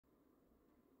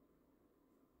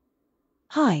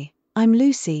Hi, I'm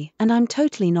Lucy, and I'm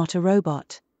totally not a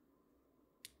robot.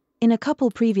 In a couple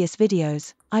previous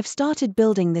videos, I've started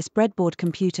building this breadboard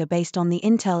computer based on the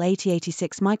Intel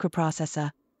 8086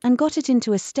 microprocessor, and got it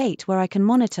into a state where I can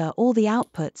monitor all the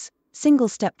outputs,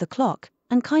 single-step the clock,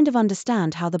 and kind of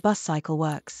understand how the bus cycle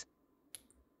works.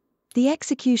 The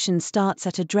execution starts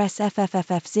at address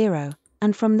FFFF0,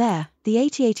 and from there, the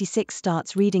 8086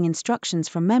 starts reading instructions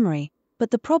from memory,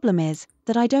 but the problem is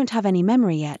that I don't have any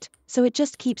memory yet, so it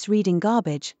just keeps reading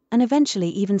garbage, and eventually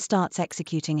even starts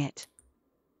executing it.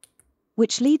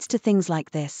 Which leads to things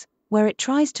like this, where it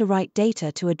tries to write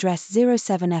data to address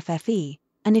 07FFE,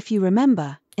 and if you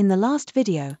remember, in the last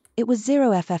video, it was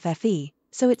 0FFFE,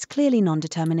 so it's clearly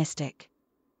non-deterministic.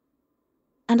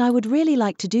 And I would really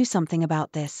like to do something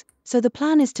about this, so the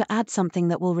plan is to add something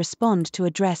that will respond to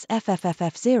address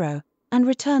FFFF0, and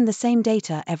return the same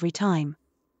data every time.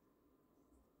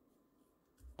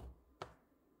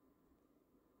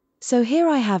 So here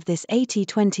I have this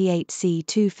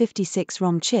 8028C256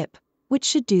 ROM chip, which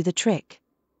should do the trick.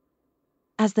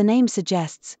 As the name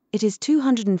suggests, it is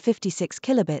 256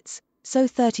 kilobits, so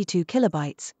 32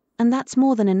 kilobytes, and that's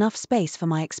more than enough space for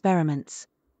my experiments.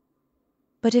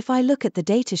 But if I look at the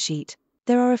datasheet,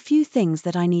 there are a few things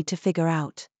that I need to figure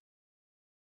out.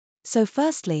 So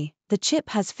firstly, the chip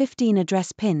has 15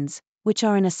 address pins, which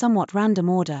are in a somewhat random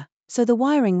order, so the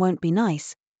wiring won't be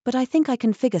nice, but I think I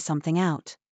can figure something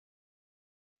out.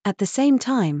 At the same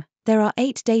time, there are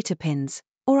 8 data pins,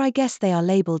 or I guess they are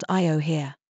labeled I/O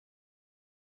here.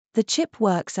 The chip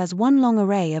works as one long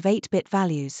array of 8-bit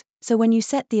values, so when you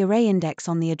set the array index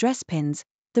on the address pins,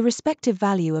 the respective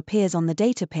value appears on the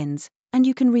data pins, and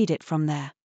you can read it from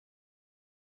there.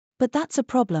 But that's a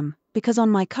problem, because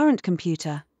on my current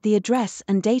computer, the address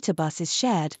and data bus is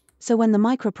shared, so when the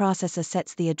microprocessor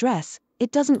sets the address,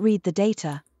 it doesn't read the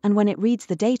data, and when it reads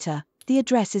the data, the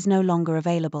address is no longer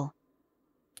available.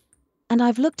 And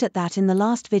I've looked at that in the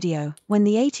last video. When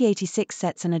the 8086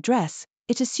 sets an address,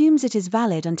 it assumes it is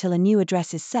valid until a new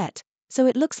address is set, so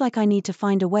it looks like I need to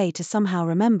find a way to somehow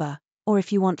remember, or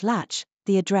if you want latch,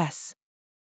 the address.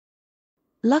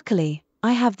 Luckily,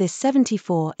 I have this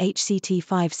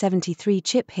 74HCT573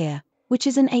 chip here, which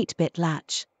is an 8-bit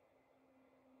latch.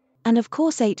 And of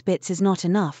course 8 bits is not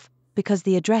enough, because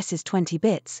the address is 20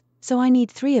 bits, so I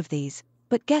need 3 of these,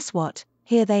 but guess what,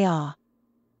 here they are.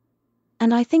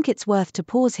 And I think it's worth to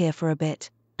pause here for a bit,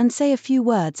 and say a few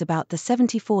words about the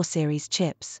 74 series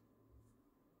chips.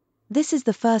 This is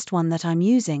the first one that I'm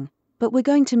using, but we're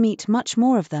going to meet much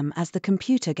more of them as the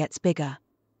computer gets bigger.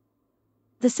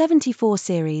 The 74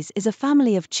 series is a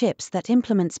family of chips that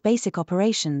implements basic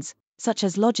operations, such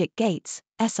as logic gates,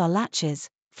 SR latches,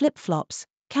 flip-flops,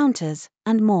 counters,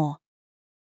 and more.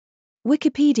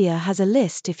 Wikipedia has a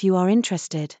list if you are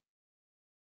interested.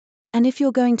 And if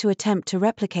you're going to attempt to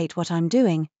replicate what I'm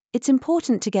doing, it's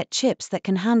important to get chips that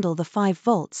can handle the 5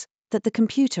 volts that the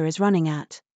computer is running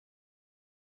at.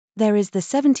 There is the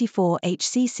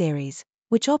 74HC series,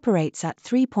 which operates at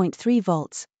 3.3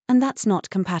 volts, and that's not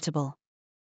compatible.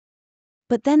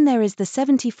 But then there is the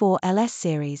 74LS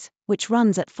series, which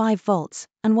runs at 5 volts,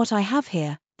 and what I have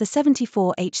here, the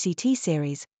 74HCT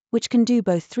series, which can do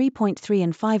both 3.3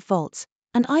 and 5 volts,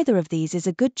 and either of these is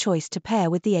a good choice to pair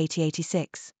with the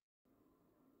 8086.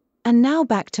 And now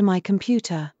back to my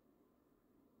computer.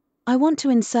 I want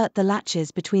to insert the latches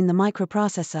between the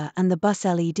microprocessor and the bus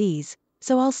LEDs,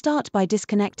 so I'll start by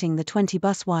disconnecting the 20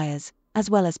 bus wires, as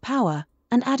well as power,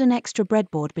 and add an extra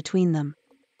breadboard between them.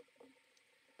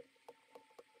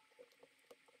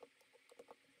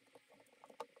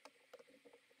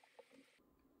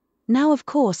 Now of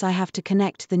course I have to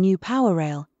connect the new power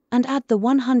rail, and add the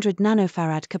 100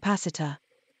 nanofarad capacitor.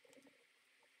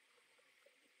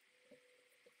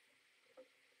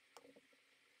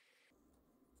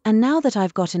 And now that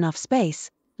I've got enough space,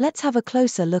 let's have a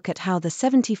closer look at how the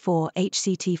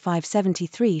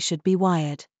 74HCT573 should be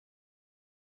wired.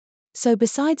 So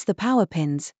besides the power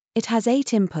pins, it has 8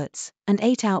 inputs and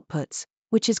 8 outputs,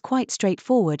 which is quite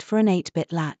straightforward for an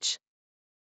 8-bit latch.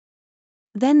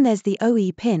 Then there's the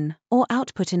OE pin, or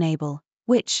output enable,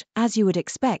 which, as you would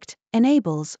expect,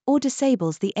 enables or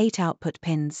disables the 8 output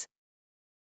pins.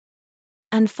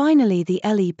 And finally the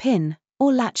LE pin,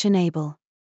 or latch enable.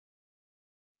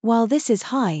 While this is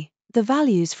high, the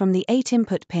values from the 8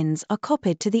 input pins are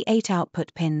copied to the 8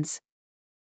 output pins.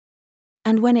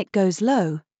 And when it goes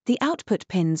low, the output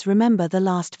pins remember the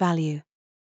last value.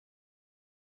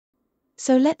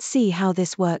 So let's see how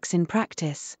this works in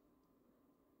practice.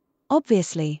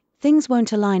 Obviously, things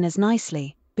won't align as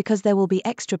nicely, because there will be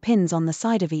extra pins on the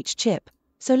side of each chip,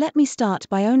 so let me start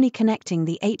by only connecting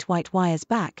the 8 white wires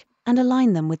back, and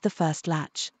align them with the first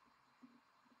latch.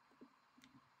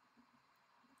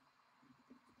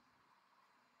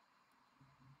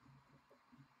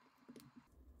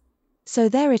 So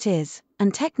there it is,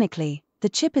 and technically, the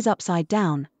chip is upside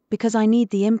down, because I need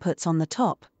the inputs on the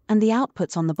top, and the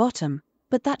outputs on the bottom,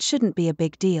 but that shouldn't be a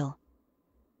big deal.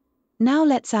 Now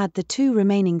let's add the two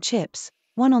remaining chips,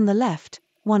 one on the left,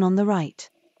 one on the right.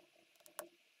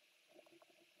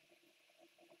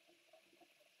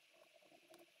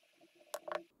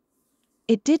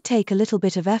 It did take a little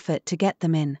bit of effort to get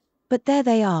them in, but there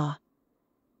they are.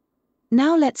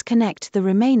 Now let's connect the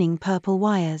remaining purple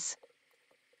wires.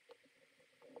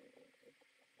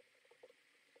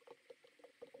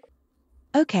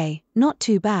 Okay, not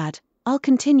too bad. I'll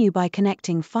continue by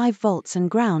connecting 5 volts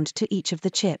and ground to each of the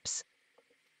chips.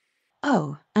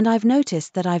 Oh, and I've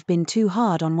noticed that I've been too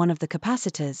hard on one of the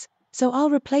capacitors, so I'll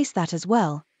replace that as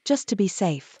well, just to be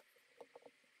safe.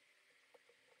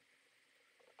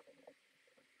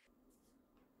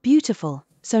 Beautiful,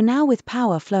 so now with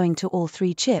power flowing to all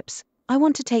 3 chips, I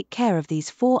want to take care of these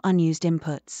 4 unused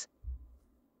inputs.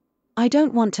 I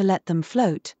don't want to let them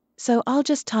float, so I'll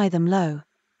just tie them low.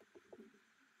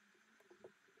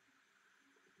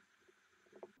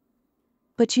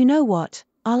 But you know what,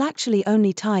 I'll actually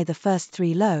only tie the first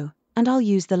 3 low, and I'll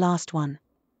use the last one.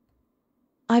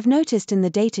 I've noticed in the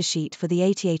datasheet for the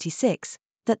 8086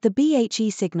 that the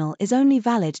BHE signal is only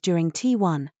valid during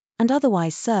T1, and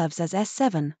otherwise serves as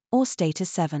S7, or status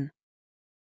 7.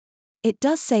 It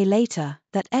does say later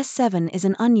that S7 is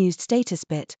an unused status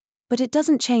bit, but it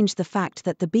doesn't change the fact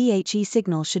that the BHE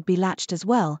signal should be latched as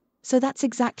well, so that's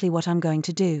exactly what I'm going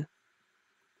to do.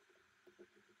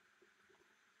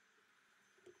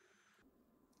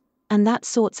 And that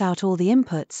sorts out all the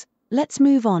inputs. Let's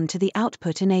move on to the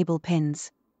output enable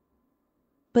pins.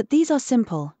 But these are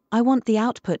simple. I want the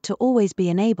output to always be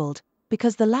enabled,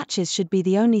 because the latches should be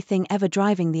the only thing ever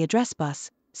driving the address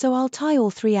bus, so I'll tie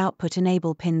all 3 output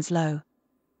enable pins low.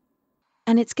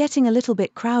 And it's getting a little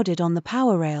bit crowded on the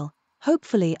power rail.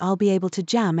 Hopefully I'll be able to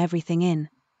jam everything in.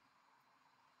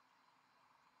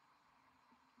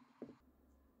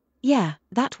 Yeah,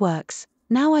 that works.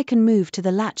 Now I can move to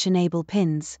the latch enable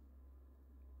pins.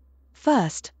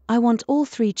 First, I want all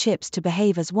 3 chips to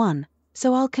behave as one,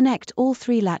 so I'll connect all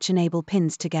 3 latch enable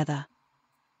pins together.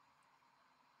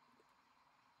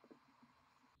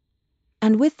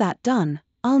 And with that done,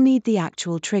 I'll need the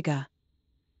actual trigger.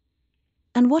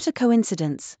 And what a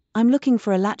coincidence, I'm looking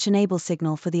for a latch enable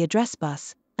signal for the address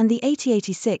bus, and the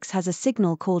 8086 has a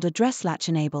signal called address latch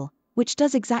enable, which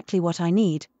does exactly what I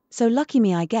need, so lucky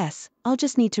me I guess, I'll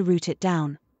just need to route it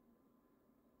down.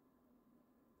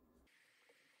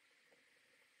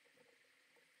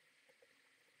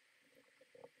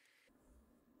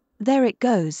 There it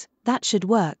goes, that should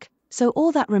work, so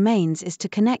all that remains is to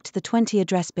connect the 20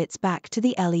 address bits back to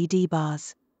the LED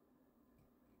bars.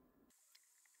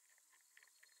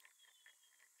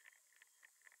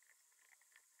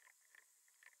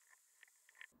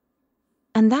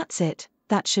 And that's it,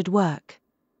 that should work.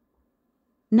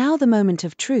 Now the moment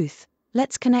of truth,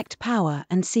 let's connect power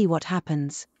and see what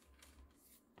happens.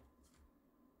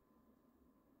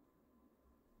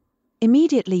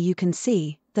 Immediately you can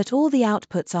see that all the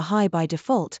outputs are high by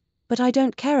default, but I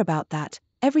don't care about that,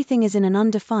 everything is in an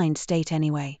undefined state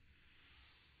anyway.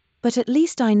 But at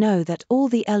least I know that all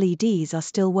the LEDs are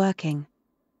still working.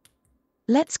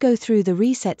 Let's go through the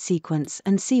reset sequence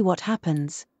and see what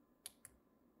happens.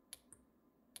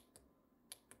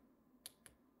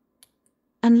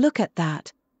 And look at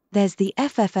that, there's the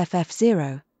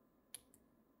FFFF0.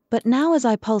 But now as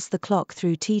I pulse the clock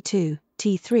through T2,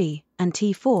 T3, and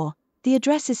T4, the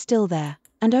address is still there,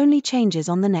 and only changes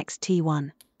on the next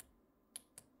T1.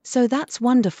 So that's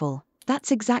wonderful,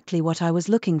 that's exactly what I was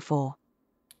looking for.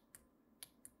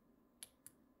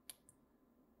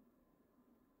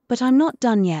 But I'm not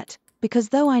done yet, because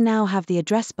though I now have the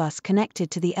address bus connected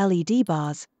to the LED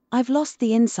bars, I've lost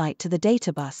the insight to the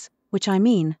data bus, which I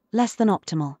mean, less than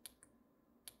optimal.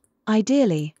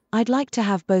 Ideally, I'd like to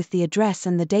have both the address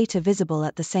and the data visible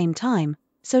at the same time,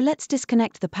 so let's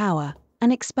disconnect the power,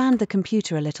 and expand the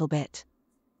computer a little bit.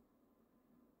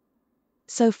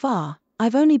 So far,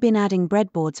 I've only been adding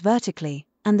breadboards vertically,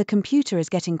 and the computer is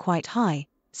getting quite high,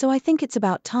 so I think it's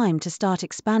about time to start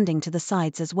expanding to the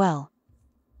sides as well.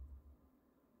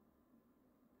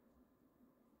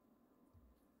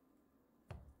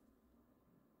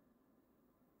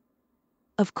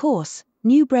 Of course,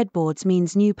 new breadboards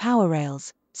means new power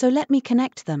rails, so let me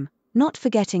connect them, not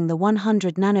forgetting the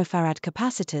 100 nanofarad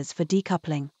capacitors for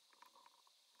decoupling.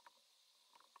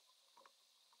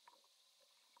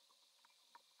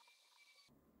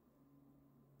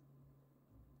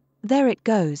 There it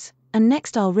goes, and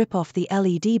next I'll rip off the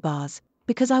LED bars,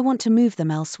 because I want to move them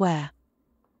elsewhere.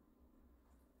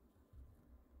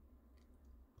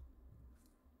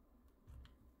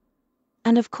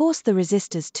 And of course the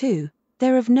resistors too,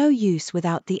 they're of no use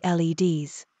without the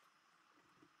LEDs.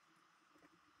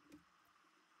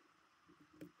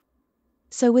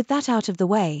 So with that out of the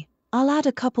way, I'll add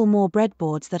a couple more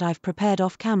breadboards that I've prepared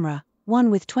off camera, one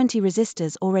with 20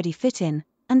 resistors already fit in,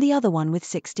 and the other one with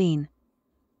 16.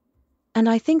 And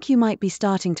I think you might be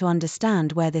starting to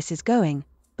understand where this is going,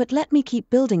 but let me keep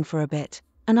building for a bit,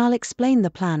 and I'll explain the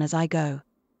plan as I go.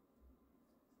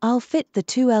 I'll fit the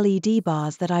two LED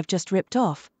bars that I've just ripped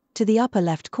off to the upper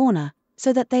left corner,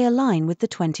 so that they align with the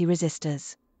 20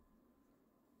 resistors.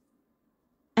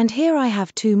 And here I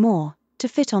have two more to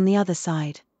fit on the other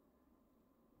side.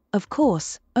 Of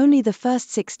course, only the first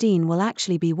 16 will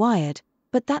actually be wired,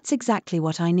 but that's exactly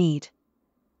what I need.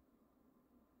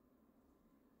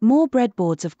 More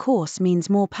breadboards of course means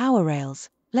more power rails,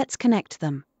 let's connect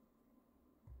them.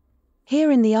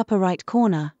 Here in the upper right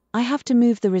corner, I have to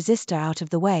move the resistor out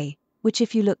of the way, which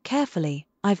if you look carefully,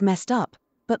 I've messed up,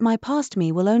 but my past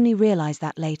me will only realize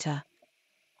that later.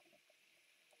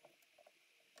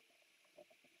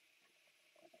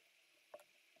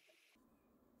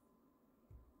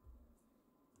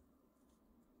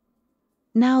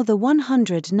 Now the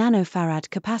 100 nanofarad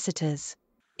capacitors.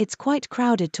 It's quite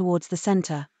crowded towards the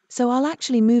center, so I'll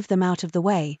actually move them out of the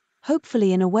way,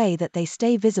 hopefully in a way that they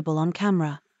stay visible on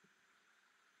camera.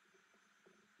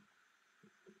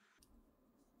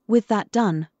 With that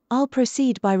done, I'll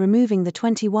proceed by removing the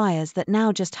 20 wires that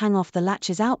now just hang off the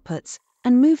latch's outputs,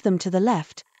 and move them to the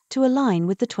left, to align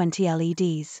with the 20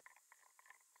 LEDs.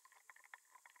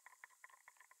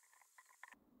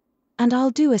 And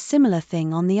I'll do a similar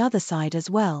thing on the other side as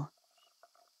well.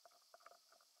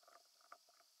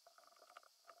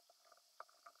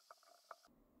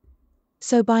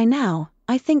 So by now,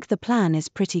 I think the plan is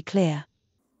pretty clear.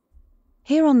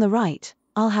 Here on the right,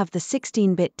 I'll have the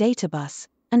 16-bit data bus,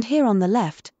 and here on the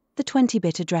left, the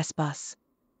 20-bit address bus.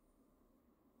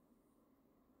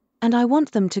 And I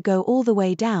want them to go all the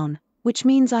way down, which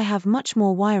means I have much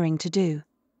more wiring to do.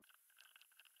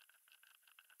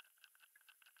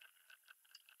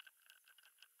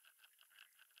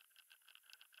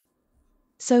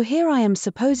 So here I am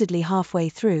supposedly halfway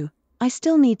through, I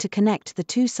still need to connect the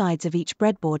two sides of each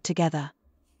breadboard together.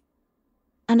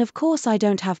 And of course I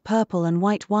don't have purple and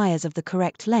white wires of the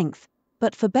correct length,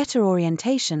 but for better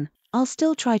orientation, I'll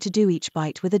still try to do each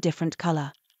byte with a different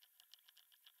color.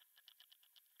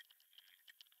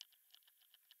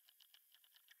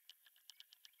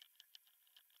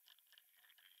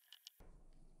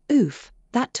 Oof,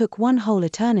 that took one whole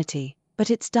eternity, but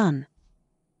it's done.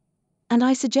 And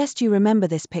I suggest you remember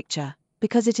this picture,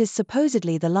 because it is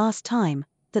supposedly the last time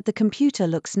that the computer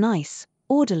looks nice,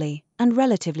 orderly, and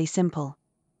relatively simple.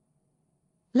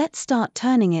 Let's start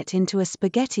turning it into a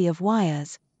spaghetti of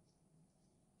wires.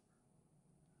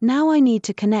 Now I need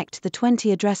to connect the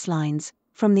 20 address lines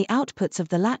from the outputs of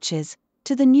the latches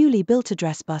to the newly built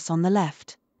address bus on the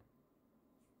left.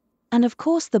 And of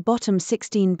course the bottom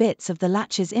 16 bits of the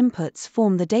latch's inputs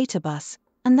form the data bus,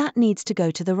 and that needs to go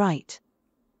to the right.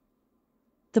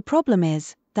 The problem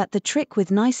is that the trick with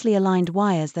nicely aligned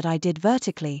wires that I did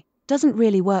vertically doesn't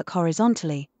really work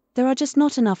horizontally. There are just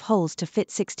not enough holes to fit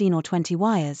 16 or 20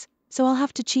 wires, so I'll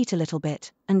have to cheat a little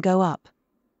bit and go up.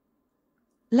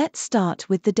 Let's start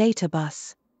with the data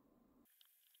bus.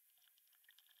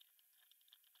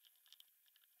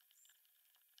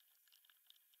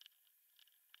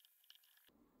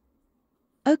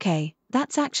 Okay,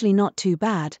 that's actually not too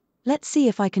bad. Let's see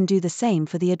if I can do the same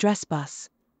for the address bus.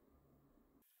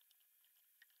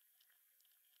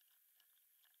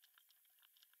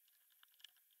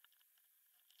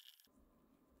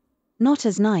 Not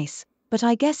as nice, but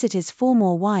I guess it is 4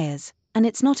 more wires, and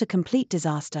it's not a complete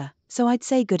disaster, so I'd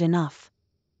say good enough.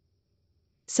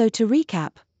 So to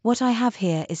recap, what I have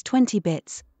here is 20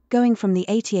 bits, going from the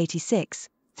 8086,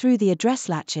 through the address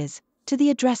latches, to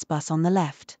the address bus on the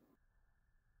left.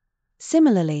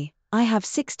 Similarly, I have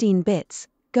 16 bits,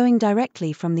 going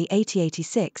directly from the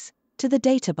 8086, to the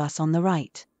data bus on the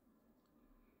right.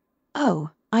 Oh,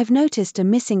 I've noticed a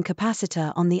missing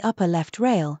capacitor on the upper left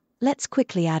rail, let's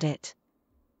quickly add it.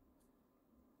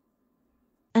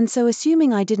 And so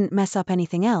assuming I didn't mess up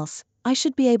anything else, I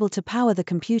should be able to power the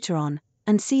computer on,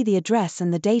 and see the address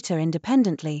and the data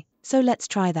independently, so let's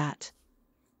try that.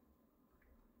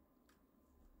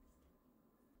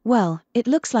 Well, it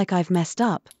looks like I've messed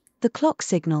up. The clock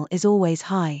signal is always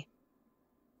high.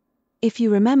 If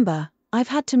you remember, I've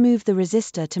had to move the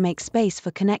resistor to make space for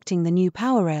connecting the new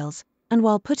power rails, and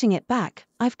while putting it back,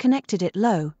 I've connected it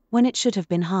low, when it should have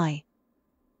been high.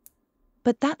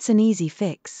 But that's an easy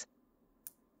fix.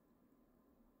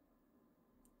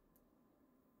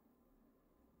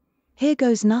 Here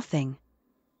goes nothing.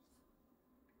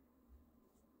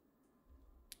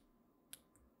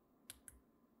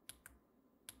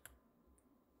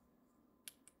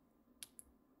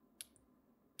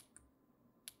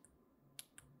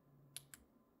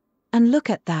 And look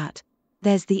at that.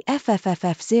 There's the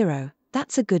FFFF0,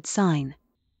 that's a good sign.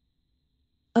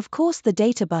 Of course the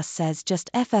data bus says just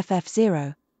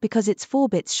FFF0, because it's 4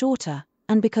 bits shorter,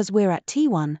 and because we're at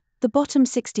T1, the bottom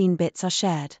 16 bits are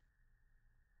shared.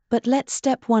 But let's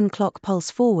step 1 clock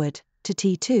pulse forward, to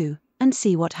T2, and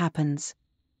see what happens.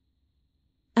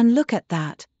 And look at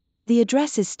that. The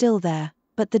address is still there,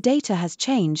 but the data has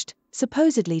changed,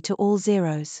 supposedly to all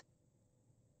zeros.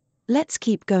 Let's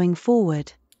keep going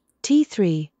forward.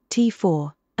 T3,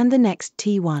 T4, and the next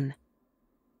T1.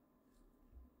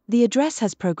 The address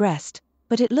has progressed,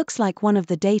 but it looks like one of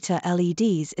the data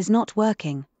LEDs is not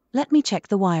working. Let me check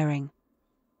the wiring.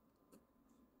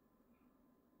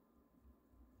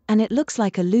 And it looks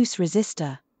like a loose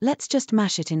resistor. Let's just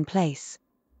mash it in place.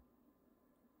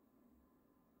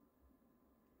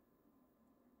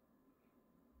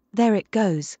 There it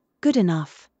goes, good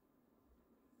enough.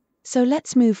 So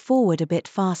let's move forward a bit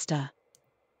faster.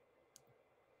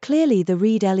 Clearly the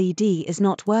read LED is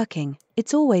not working,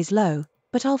 it's always low,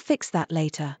 but I'll fix that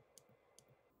later.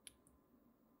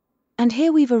 And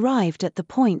here we've arrived at the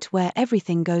point where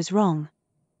everything goes wrong.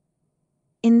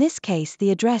 In this case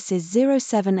the address is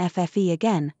 07FFE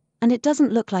again, and it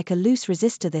doesn't look like a loose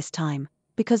resistor this time,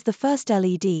 because the first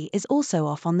LED is also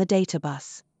off on the data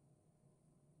bus.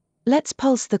 Let's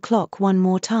pulse the clock one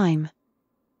more time.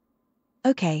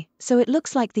 Okay, so it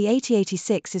looks like the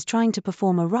 8086 is trying to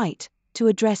perform a write to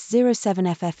address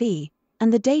 07FFE,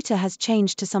 and the data has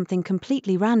changed to something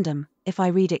completely random. If I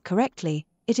read it correctly,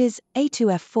 it is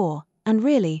A2F4, and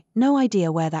really, no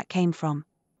idea where that came from.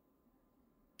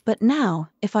 But now,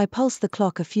 if I pulse the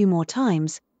clock a few more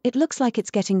times, it looks like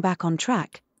it's getting back on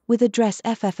track, with address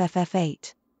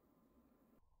FFFF8.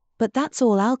 But that's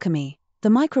all alchemy. The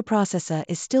microprocessor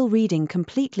is still reading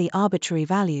completely arbitrary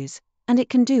values, and it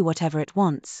can do whatever it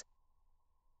wants.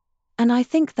 And I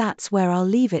think that's where I'll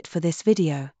leave it for this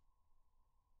video.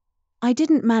 I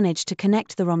didn't manage to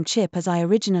connect the ROM chip as I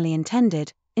originally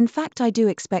intended. In fact, I do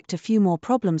expect a few more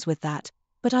problems with that,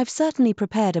 but I've certainly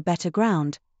prepared a better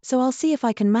ground, so I'll see if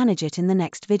I can manage it in the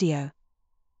next video.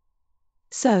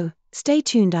 So, stay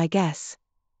tuned, I guess.